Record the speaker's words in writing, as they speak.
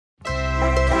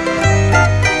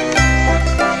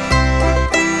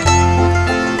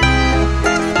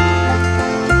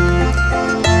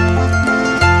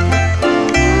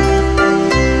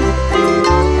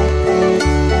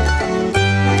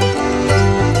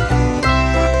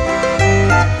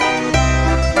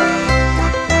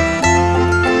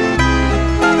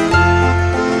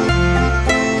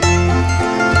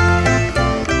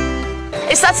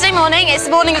morning. It's the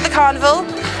morning of the Carnival.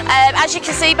 As you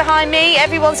can see behind me,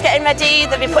 everyone's getting ready.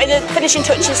 They'll be putting the finishing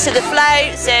touches to the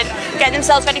floats and getting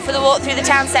themselves ready for the walk through the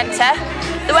town centre.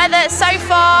 The weather so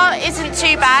far isn't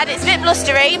too bad. It's a bit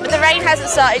blustery, but the rain hasn't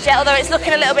started yet, although it's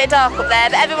looking a little bit dark up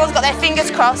there. But everyone's got their fingers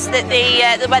crossed that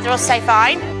the weather will stay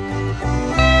fine.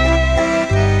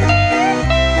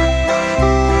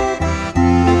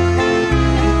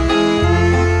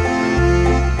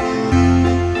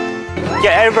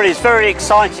 Yeah, everybody's very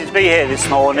excited to be here this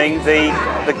morning.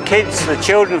 The kids, the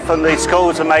children from the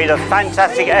schools have made a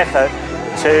fantastic effort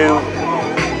to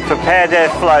prepare their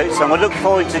floats, and we look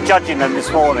forward to judging them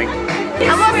this morning.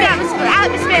 And what's the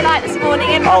atmosphere like this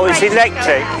morning? Oh, it's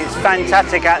electric. It's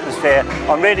fantastic atmosphere.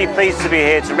 I'm really pleased to be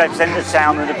here to represent the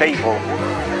town and the people.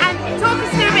 And talk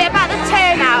us through a bit about the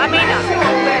turnout. I mean,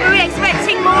 were we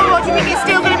expecting more, or do you think it's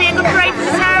still going to be a good parade for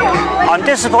the town? I'm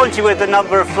disappointed with the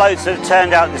number of floats that have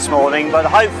turned out this morning, but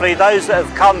hopefully those that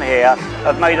have come here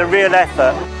have made a real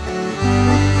effort.